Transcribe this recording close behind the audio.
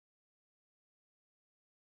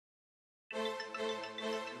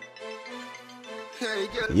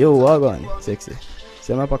Yo, what on? Sexy.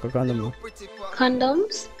 Say my pack of condom.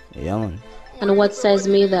 Condoms? Yeah, man. And what size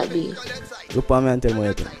may that be? Look at me and tell me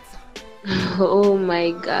what you think. Oh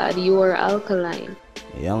my god, you are Alkaline.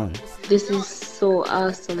 Yeah, man. This is so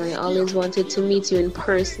awesome. I always wanted to meet you in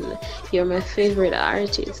person. You're my favorite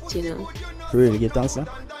artist, you know. Really, get answer?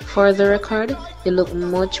 For the record, you look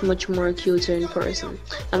much more cuter in person.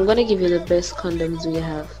 I'm gonna give you the best condoms we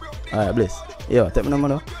have. Alright, bless. Yo, take my number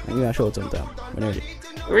now and give me a shout sometime when you're ready.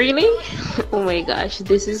 Really? Oh my gosh,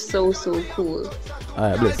 this is so cool.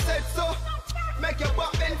 Alright, bless.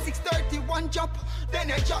 Then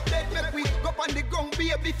I chop that make we go on the ground,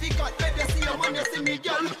 baby figure. Let you see your man, you see me,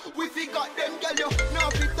 girl. We figure them, girl, you now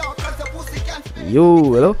we talk as a pussy can. Yo,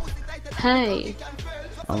 hello? Hi.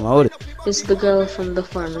 I'm out. It's the girl from the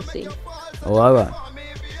pharmacy. Oh, how about?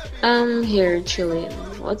 I'm here chilling.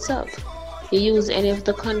 What's up? You use any of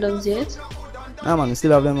the condoms yet? Nah, man, I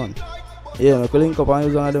still have them, man. Yeah, I could link up and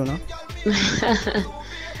use one of them now.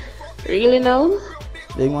 Really now?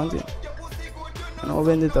 Big man thing. I know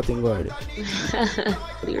when did that thing go already.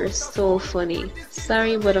 You're so funny.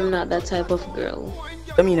 Sorry, but I'm not that type of girl.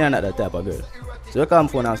 I mean, you're not that type of girl. So you come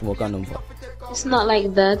phone and smoke condom for? It's not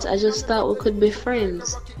like that. I just thought we could be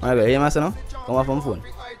friends. Alright, hear me say now? Come off from phone.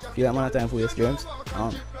 Feel like man have time for your streams? Come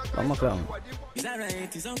on, clown.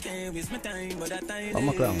 Come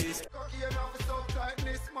on, clown.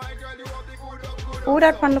 Who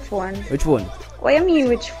that on the phone? Which phone? What you mean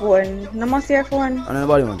which phone? No must your phone? On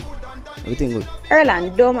anybody, man. Everything good.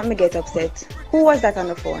 Erland, don't make me get upset. Who was that on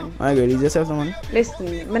the phone? My girl, is yourself someone? Listen,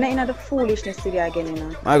 I'm not in the foolishness today again, you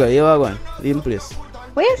know. My girl, you are going. Leave my place.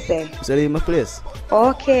 What you say? So leave my place.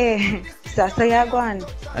 Okay. So you're going.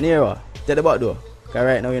 And here what? Tell the back door. Because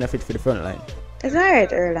right now you're not fit for the front line. It's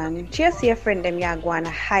alright, Erland. Just your friend them you're going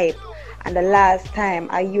to hype. And the last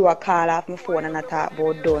time you were call off my phone and I talk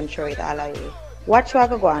about don't show it all away. Watch what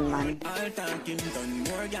go on, man.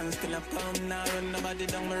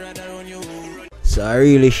 So I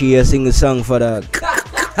really she sing a song for that.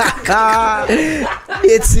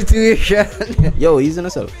 It's situation. Yo, easy on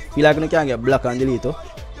yourself. Feel like you can't get blocked and delete, oh?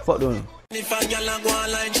 Fuck don't know. If a girl go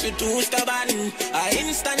online, she too stubborn. I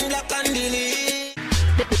instant block and delete.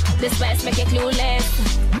 This spice make you clueless.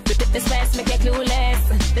 This spice make you clueless.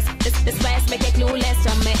 This spice make you clueless.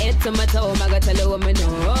 From my head to my toe, I gotta tell you what me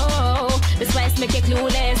know. This spice make you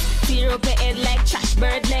clueless. Tear up your head like trash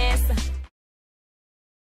bird nest.